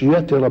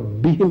خشية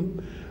ربهم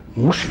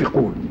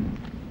مشفقون.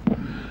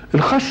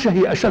 الخشية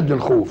هي أشد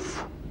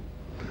الخوف،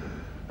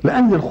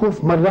 لأن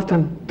الخوف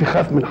مرة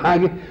تخاف من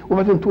حاجة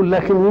وبعدين تقول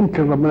لكن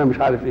يمكن ربنا مش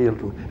عارف إيه،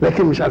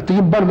 لكن مش عارف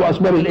تجيب برضه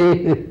أسباب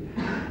الإيه.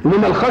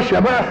 إنما الخشية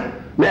بقى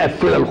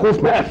مقفلة،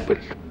 الخوف مقفل،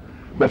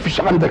 ما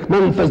فيش عندك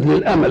منفذ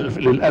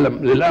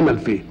للأمل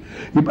فيه.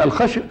 يبقى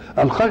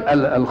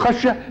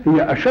الخشية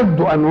هي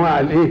أشد أنواع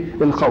الإيه؟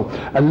 الخوف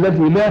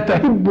الذي لا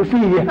تهب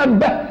فيه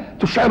هبة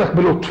تشعرك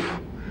بلطف،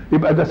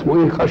 يبقى ده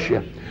اسمه إيه؟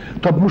 خشية.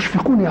 طب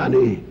مشفقون يعني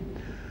إيه؟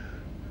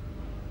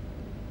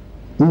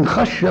 من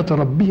خشية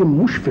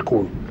ربهم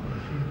مشفقون.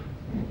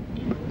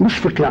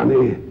 مشفق يعني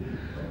ايه؟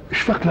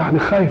 اشفق يعني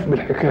خايف من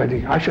الحكايه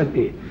دي، عشان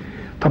ايه؟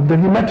 طب ده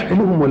دي مدح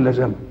لهم ولا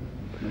ذم؟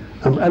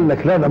 أم قال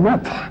لك لا، ده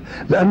مدح،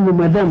 لانه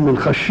ما دام من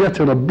خشية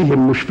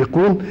ربهم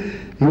مشفقون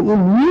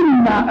يقوم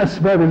يمنع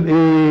اسباب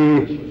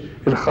الايه؟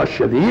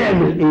 الخشيه دي.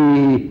 يعمل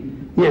ايه؟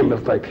 يعمل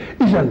طيب.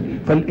 اذا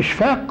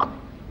فالاشفاق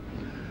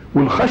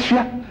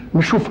والخشيه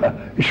نشوفها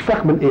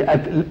اشفاق من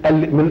ايه؟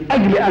 من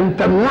اجل ان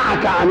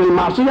تمنعك عن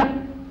المعصيه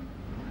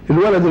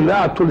الولد اللي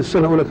قاعد طول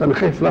السنه يقول لك انا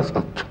خايف لا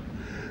اسقط،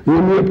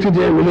 يقوم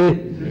يبتدي يعمل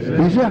ايه؟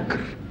 يذاكر.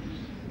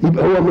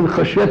 يبقى هو من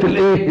خشيات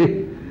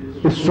الايه؟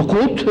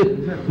 السقوط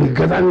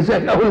الجدع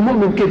يذاكر. اهو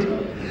المؤمن كده.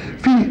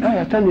 في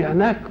ايه ثانيه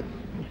هناك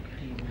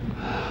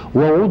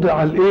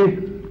ووضع الايه؟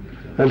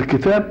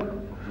 الكتاب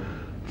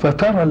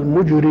فترى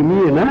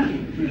المجرمين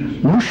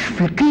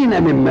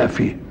مشفقين مما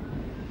فيه.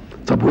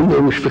 طب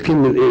هم مشفقين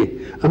من ايه؟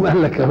 أم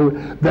قال لك اهو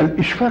ده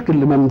الاشفاق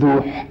اللي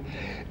ممدوح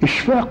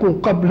اشفاق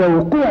قبل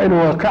وقوع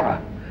الواقعه،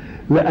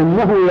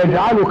 لانه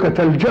يجعلك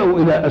تلجأ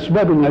الى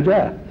اسباب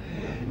النجاه.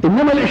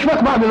 انما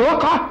الاشفاق بعد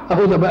الواقعه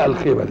اهو ده بقى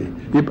الخيبه دي.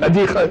 يبقى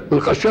دي من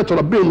خشيه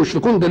ربهم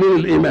مشفقون دليل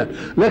الايمان.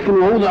 لكن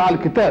ووضع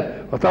الكتاب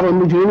فترى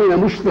المجرمين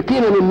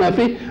مشفقين مما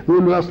فيه،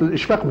 نقول له اصل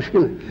الاشفاق مش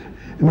كده،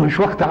 مش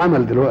وقت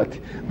عمل دلوقتي،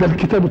 ده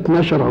الكتاب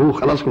اتنشر اهو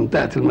خلاص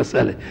وانتهت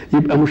المساله.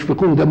 يبقى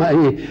مشفقون ده ما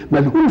ايه؟ ما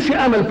لهمش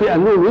امل في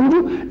انهم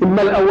ينجوا.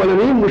 اما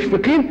الاولانيين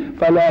مشفقين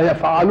فلا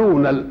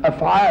يفعلون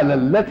الافعال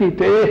التي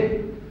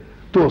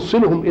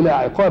توصلهم الى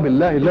عقاب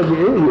الله الذي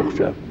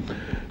يخشى.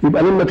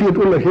 يبقى لما تيجي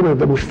تقول لك هنا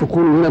ده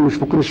مشفقون وهنا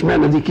مشفقون،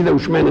 اشمعنى دي كده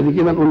واشمعنى دي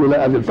كده؟ نقول له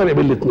لا، هذا الفرق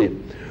بين الاثنين.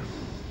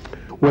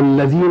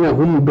 والذين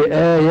هم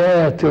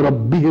بآيات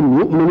ربهم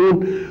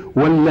يؤمنون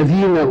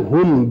والذين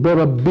هم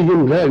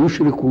بربهم لا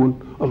يشركون.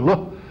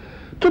 الله،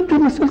 تبدو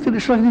مسألة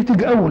الإشراك دي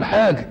تيجي أول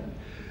حاجة.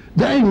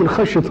 ده أي من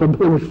خشية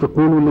ربنا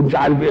مشفقون واللي مش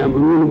عارف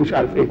يعملون ومش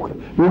عارف إيه وكده.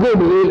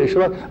 وجايب إيه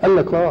الإشراك؟ قال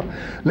لك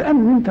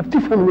لأن أنت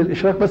بتفهم من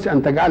الإشراك بس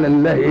أن تجعل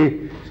لله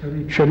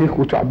شريك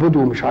وتعبده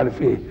ومش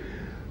عارف إيه.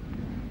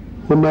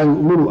 وما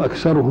يؤمن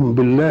أكثرهم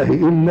بالله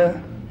إلا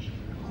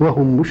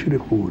وهم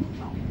مشركون.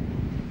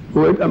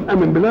 هو يبقى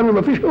مأمن بالله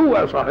ما فيش،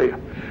 هو صحيح،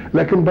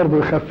 لكن برضه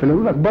يخاف.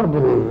 يقول لك برضه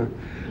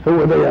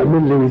هو ده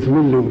يعمل لي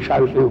ويزمل لي ومش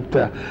عارف ايه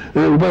وبتاع،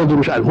 وبرضه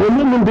مش عارف. هو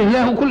مؤمن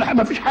بالله وكل حاجه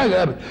ما فيش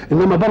حاجه ابدا،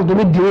 انما برضه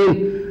مدي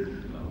مين؟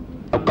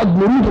 قد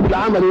نريد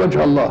بالعمل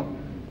وجه الله،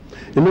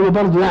 انما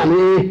برضه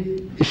يعني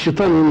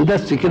الشيطان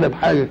يندس كده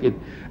بحاجه كده.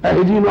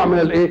 اهي دي نوع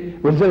من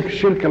ولذلك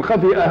الشرك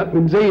الخفي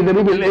من زي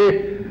دبيب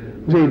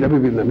زي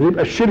دبيب النمل.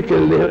 يبقى الشرك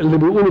اللي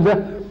بيقولوا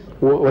ده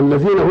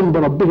والذين هم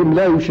بربهم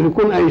لا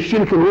يشركون، اي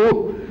الشرك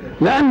هو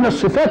لان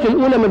الصفات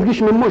الاولى ما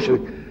تجيش من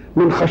مشرك،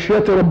 من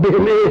خشيه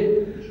ربهم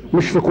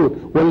مشفقون.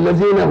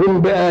 والذين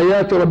هم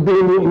بآيات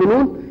ربهم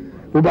يؤمنون،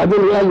 وبعدين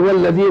قال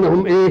والذين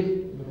هم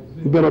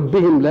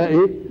بربهم لا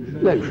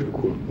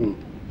يشركون.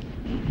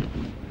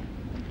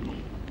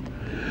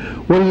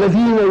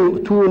 والذين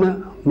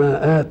يؤتون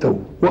ما آتوا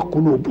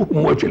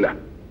وقلوبهم وجلة.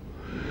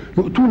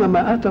 يؤتون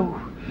ما آتوا،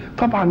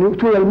 طبعا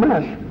يؤتون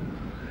المال،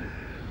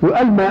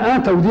 وقال ما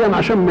آتوا دي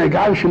عشان ما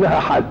يجعلش لها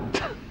حد،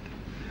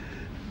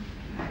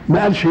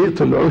 ما قالش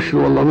يقتل العشر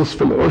ولا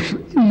نصف العشر،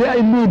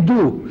 اللي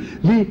يدوه.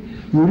 ليه؟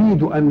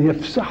 يريد أن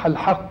يفسح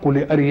الحق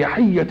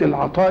لأريحية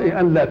العطاء،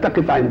 أن لا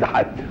تقف عند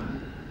حد.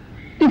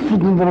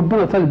 افرض ان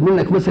ربنا طالب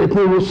منك مثلا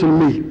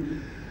 2.5%،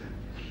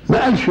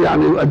 ما قالش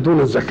يعني يؤدون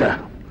الزكاة،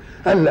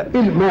 قال لا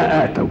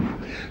ما آتوا.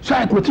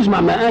 ساعة ما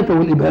تسمع ما آتوا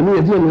الإبهامية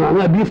دي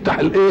معناها بيفتح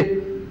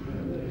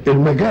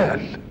المجال.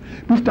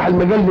 بيفتح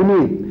المجال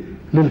لمين؟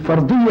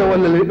 للفردية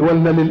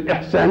ولا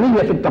للإحسانية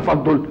في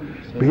التفضل؟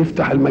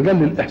 بيفتح المجال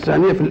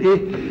للإحسانية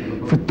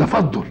في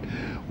التفضل.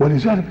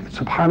 ولذلك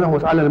سبحانه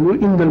وتعالى لما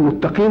يقول إن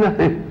المتقين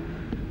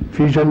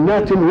في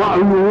جنات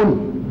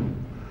وعيون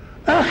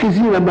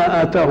آخذين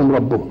ما آتاهم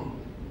ربهم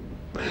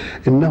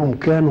إنهم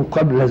كانوا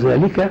قبل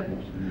ذلك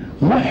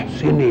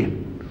محسنين.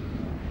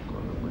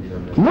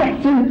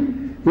 محسن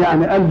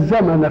يعني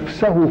ألزم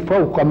نفسه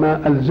فوق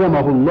ما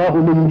ألزمه الله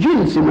من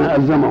جنس ما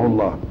ألزمه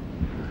الله.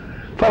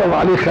 فرض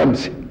عليه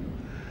 5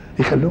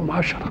 يخليهم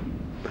 10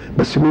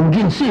 بس من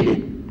جنسه.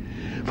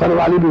 فرض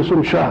عليه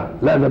بيصوم شهر،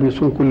 لا ده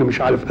بيصوم كل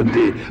مش عارف قد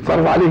ايه.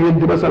 فرض عليه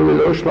يدي مثلا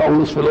العشر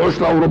او نصف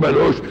العشر او ربع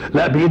العشر،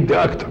 لا بيدي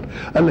اكتر.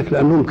 قال لك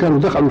لانهم كانوا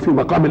دخلوا في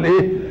مقام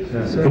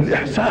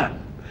الاحسان.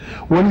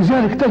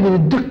 ولذلك تجد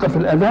الدقه في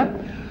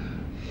الاداء،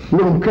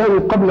 انهم كانوا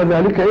قبل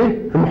ذلك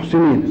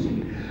محسنين،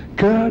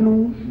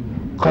 كانوا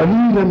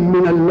قليلا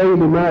من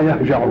الليل ما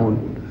يهجعون.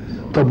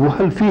 طب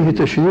وهل فيه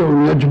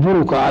تشريع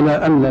يجبرك على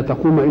ان لا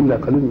تقوم الا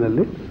قليل من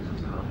الليل؟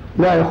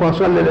 لا يا اخوان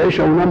صلي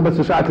العشاء ونام بس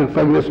ساعه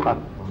الفجر يصحى.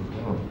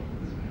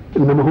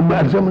 انما هم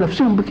الزموا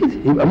نفسهم بكده.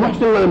 يبقى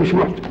محسن ولا مش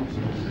محسن؟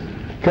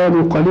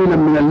 كانوا قليلا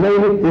من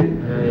الليل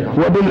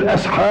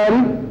وبالاسحار.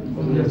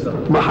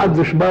 ما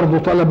حدش برضه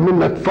طلب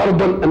منك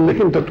فرضا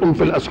انك انت تقوم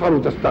في الاسحار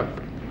وتستغفر.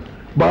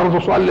 برضه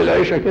صلي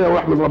العشاء كده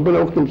واحمد ربنا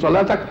واختم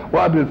صلاتك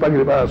وقبل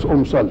الفجر بقى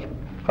قوم صلي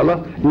خلاص.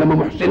 انما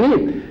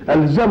محسنين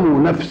الزموا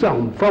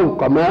نفسهم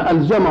فوق ما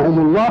الزمهم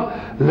الله،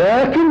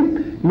 لكن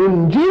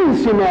من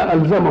جنس ما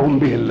الزمهم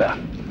به الله.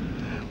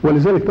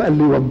 ولذلك بقى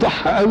اللي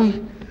يوضحها قوي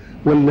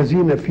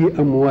والذين في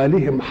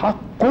أموالهم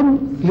حق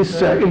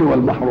للسائل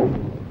والمحروم.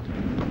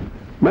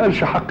 ما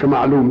قالش حق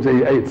معلوم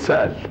زي آية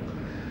سأل.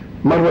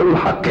 مرة يقول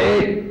حق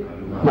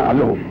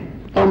معلوم،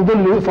 دول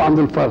اللي يقفوا عند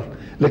الفرض.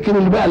 لكن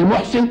اللي بقى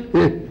المحسن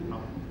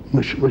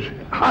مش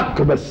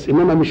حق بس،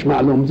 إنما مش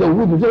معلوم.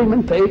 زوده زي ما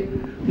أنت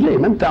زي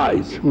ما أنت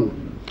عايز.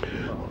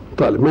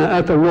 طالب ما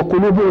اتوا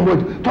وقلوبهم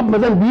وجل. طب ما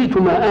دام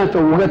بيئتوا ما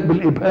اتوا وجت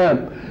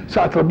بالابهام،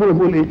 ساعه ربنا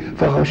بيقول ايه؟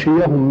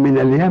 فغشيهم من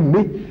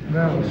اليم،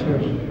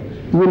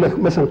 يقول لك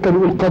مثلا كان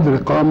يقول قدر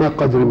قامه،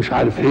 قدر مش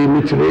عارف ايه،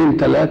 مترين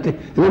ثلاثه،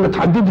 انما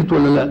اتحددت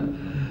ولا لا؟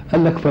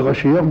 قال لك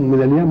فغشيهم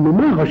من اليم،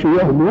 ما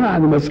غشيهم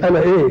يعني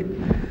مساله ايه؟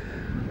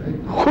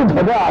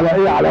 خدها بقى على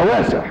ايه؟ على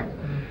واسع.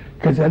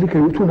 كذلك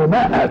يؤتون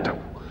ما اتوا،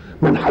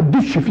 ما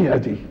نحددش فيها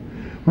دي.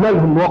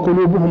 مالهم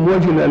وقلوبهم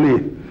وجله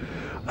ليه؟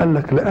 قال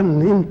لك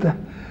لان انت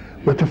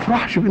ما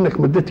تفرحش بانك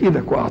مديت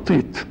ايدك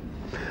واعطيت،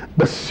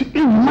 بس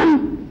اضمن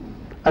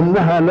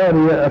انها لا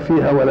رياء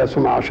فيها ولا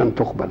سمعه عشان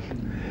تقبل.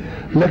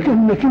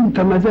 لكنك انت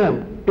ما دام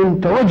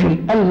انت وجل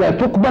الا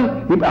تقبل،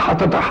 يبقى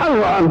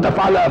هتتحرى ان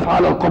تفعل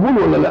افعال القبول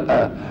ولا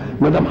لا؟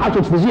 ما دام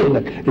حاطط في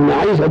ذهنك ان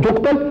عايزها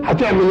تقبل،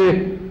 هتعمل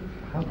ايه؟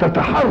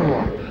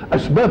 تتحرى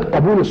اسباب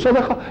قبول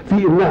الصدقه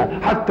في انها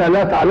حتى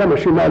لا تعلم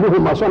شماله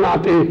ما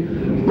صنعت ايه؟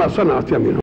 ما صنعت يمينه.